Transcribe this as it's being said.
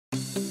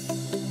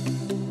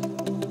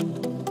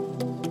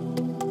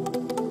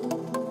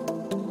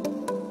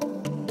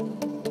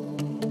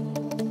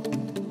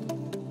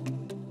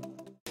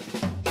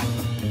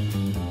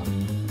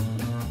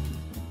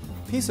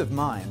Peace of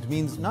mind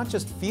means not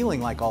just feeling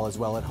like all is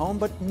well at home,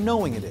 but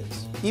knowing it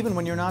is, even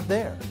when you're not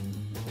there.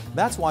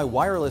 That's why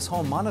wireless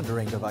home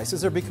monitoring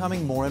devices are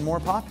becoming more and more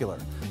popular.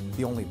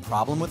 The only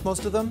problem with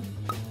most of them?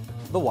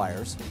 The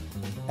wires.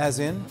 As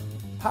in,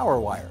 power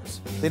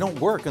wires. They don't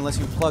work unless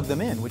you plug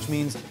them in, which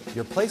means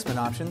your placement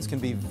options can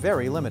be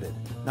very limited.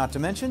 Not to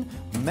mention,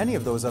 many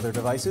of those other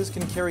devices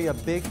can carry a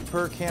big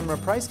per-camera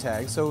price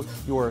tag, so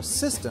your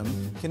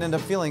system can end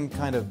up feeling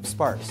kind of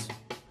sparse.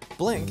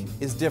 Blink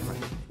is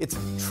different. It's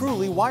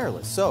truly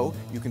wireless, so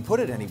you can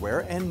put it anywhere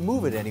and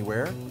move it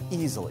anywhere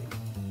easily.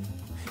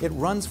 It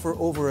runs for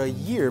over a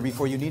year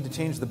before you need to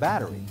change the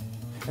battery.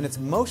 And its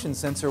motion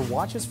sensor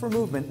watches for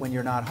movement when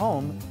you're not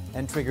home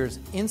and triggers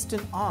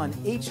instant on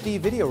HD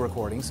video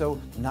recording, so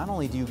not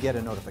only do you get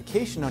a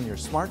notification on your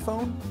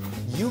smartphone,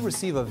 you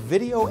receive a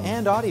video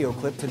and audio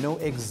clip to know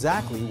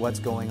exactly what's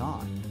going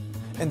on.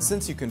 And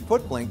since you can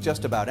put Blink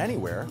just about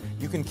anywhere,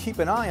 you can keep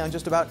an eye on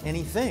just about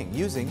anything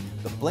using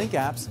the Blink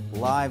app's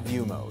live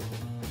view mode.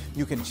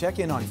 You can check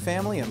in on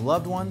family and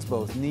loved ones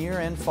both near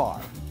and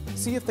far,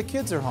 see if the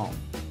kids are home,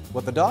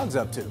 what the dog's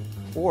up to,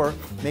 or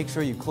make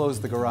sure you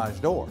close the garage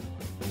door.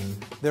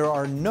 There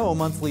are no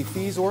monthly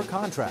fees or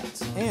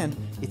contracts, and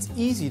it's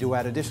easy to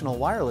add additional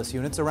wireless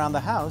units around the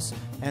house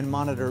and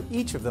monitor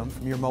each of them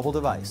from your mobile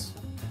device.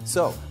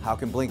 So, how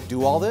can Blink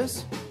do all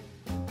this?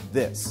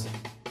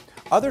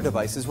 Other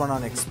devices run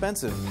on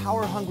expensive,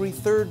 power-hungry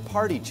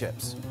third-party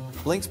chips.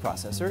 Blink's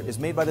processor is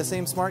made by the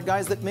same smart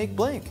guys that make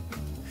Blink.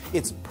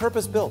 It's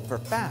purpose-built for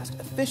fast,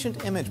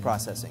 efficient image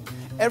processing,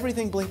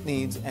 everything Blink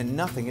needs and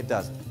nothing it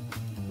doesn't.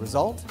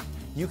 Result?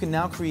 You can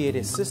now create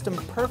a system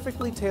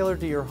perfectly tailored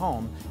to your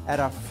home at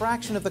a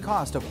fraction of the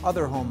cost of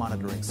other home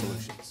monitoring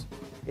solutions.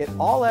 It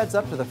all adds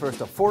up to the first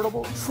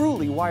affordable,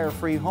 truly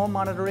wire-free home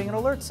monitoring and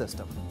alert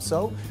system,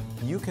 so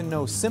you can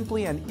know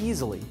simply and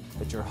easily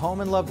that your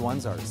home and loved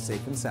ones are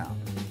safe and sound.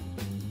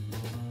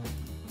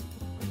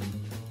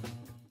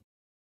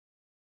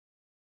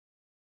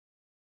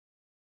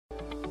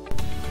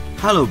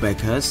 Hello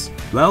Backers,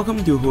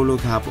 welcome to Holo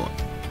Cardboard.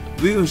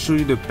 We will show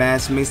you the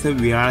best mixed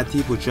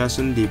reality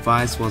projection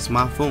device for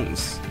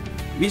smartphones.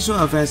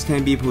 Visual effects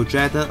can be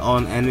projected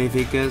on anime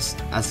figures,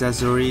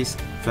 accessories,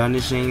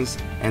 furnishings,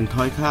 and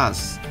toy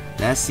cars.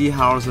 Let's see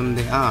how awesome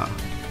they are.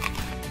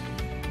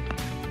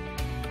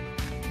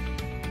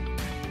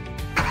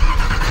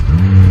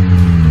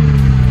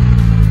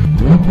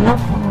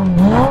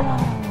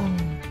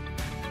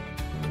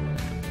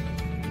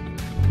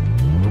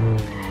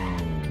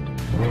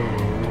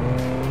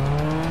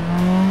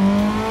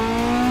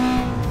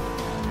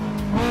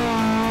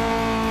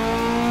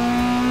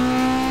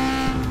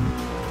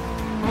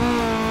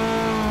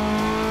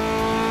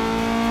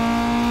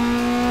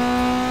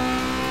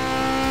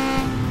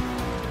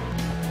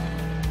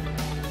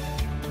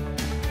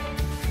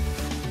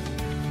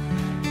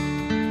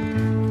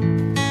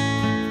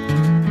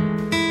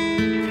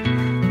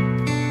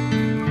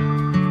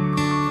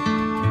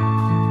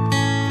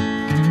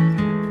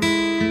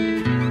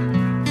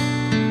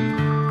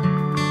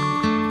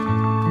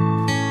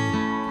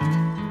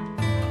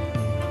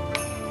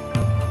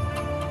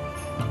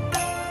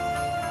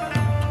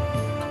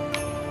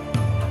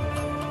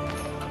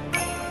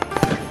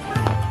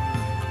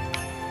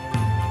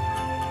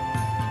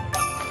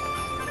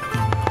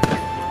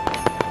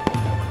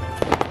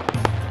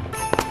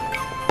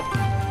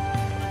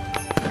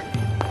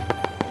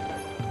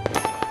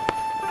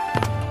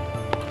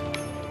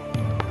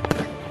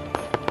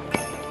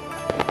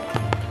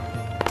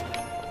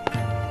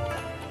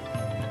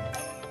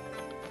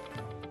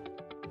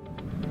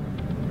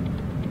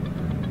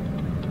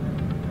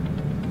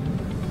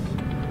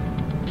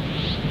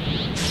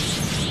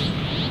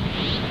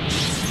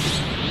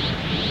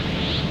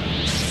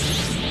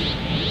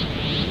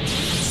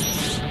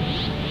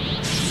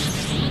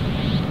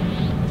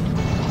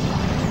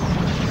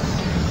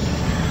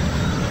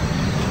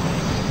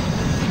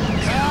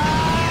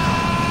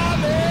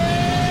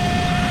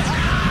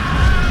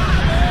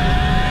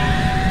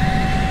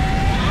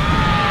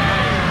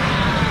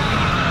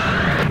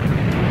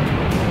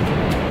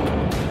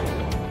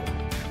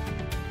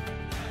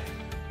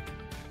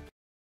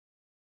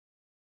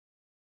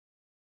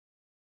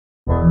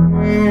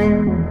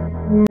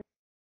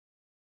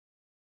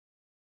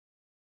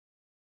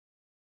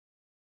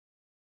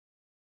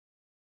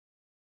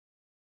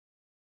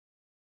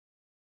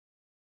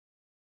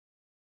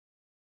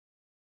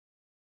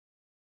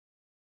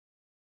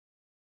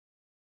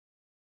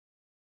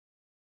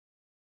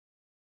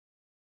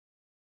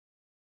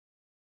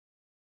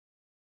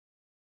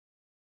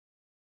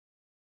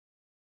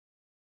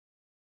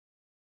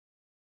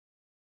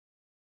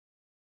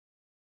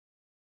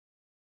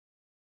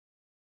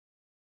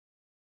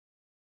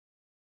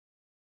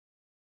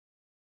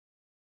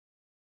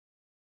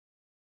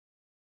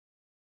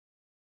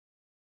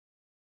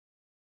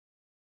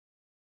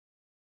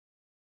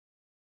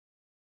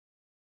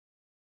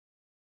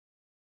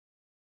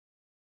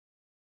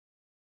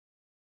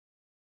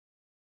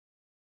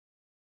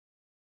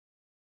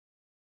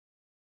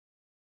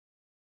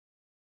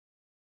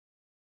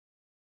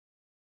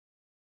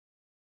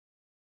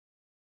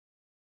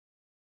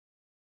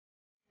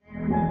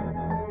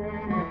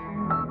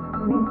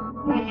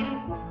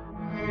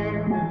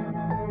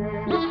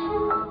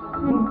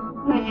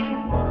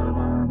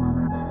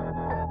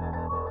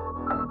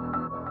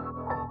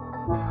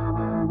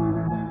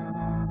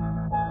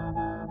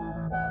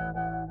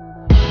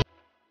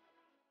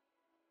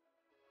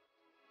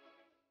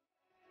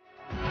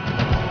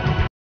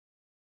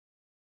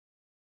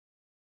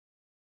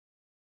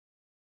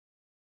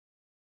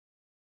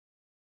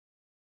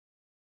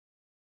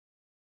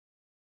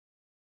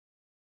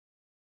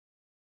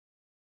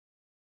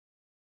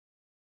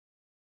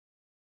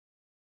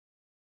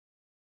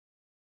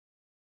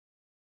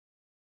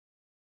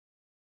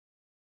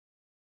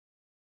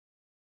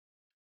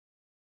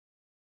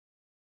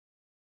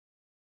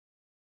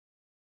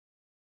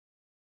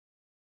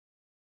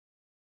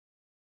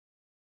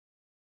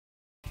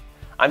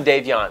 I'm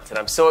Dave Yance, and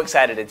I'm so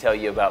excited to tell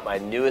you about my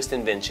newest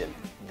invention,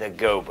 the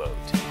Go Boat.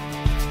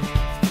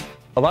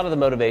 A lot of the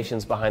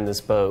motivations behind this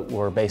boat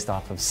were based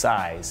off of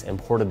size and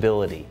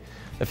portability.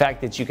 The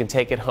fact that you can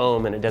take it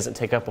home and it doesn't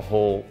take up a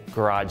whole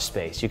garage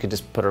space. You could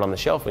just put it on the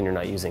shelf when you're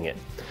not using it.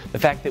 The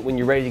fact that when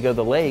you're ready to go to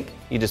the lake,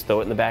 you just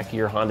throw it in the back of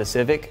your Honda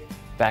Civic,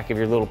 back of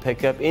your little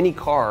pickup, any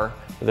car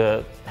with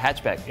a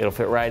hatchback, it'll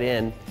fit right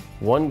in.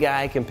 One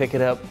guy can pick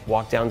it up,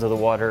 walk down to the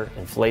water,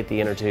 inflate the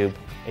inner tube,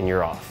 and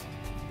you're off.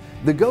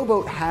 The Go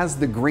Boat has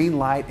the green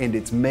light and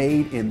it's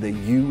made in the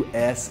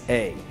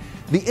USA.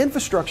 The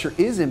infrastructure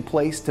is in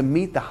place to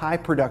meet the high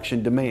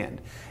production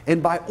demand.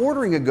 And by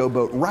ordering a Go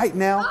Boat right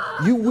now,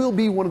 you will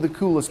be one of the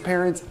coolest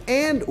parents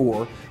and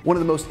or one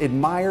of the most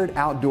admired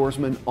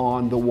outdoorsmen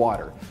on the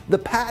water. The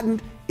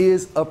patent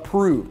is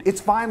approved. It's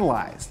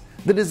finalized.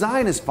 The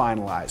design is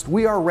finalized.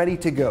 We are ready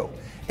to go.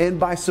 And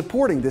by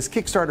supporting this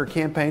Kickstarter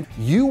campaign,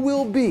 you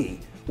will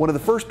be one of the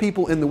first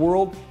people in the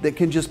world that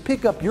can just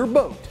pick up your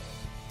boat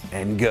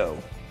and go.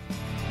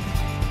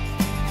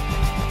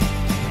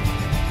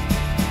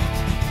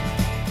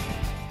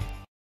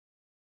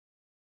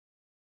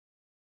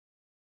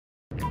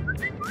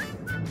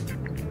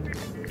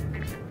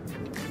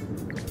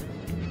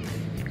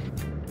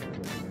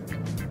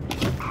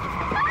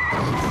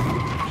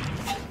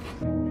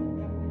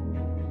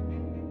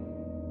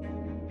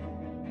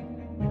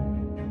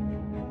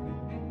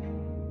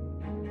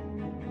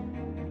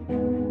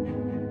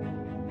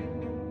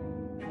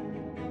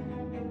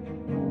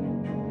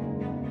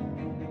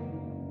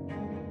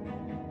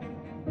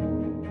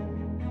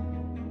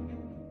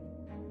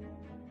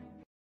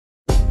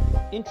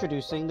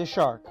 Introducing the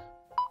Shark,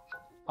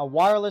 a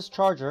wireless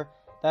charger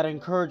that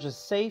encourages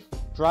safe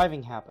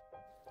driving habits.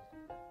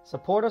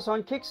 Support us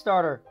on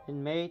Kickstarter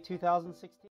in May 2016.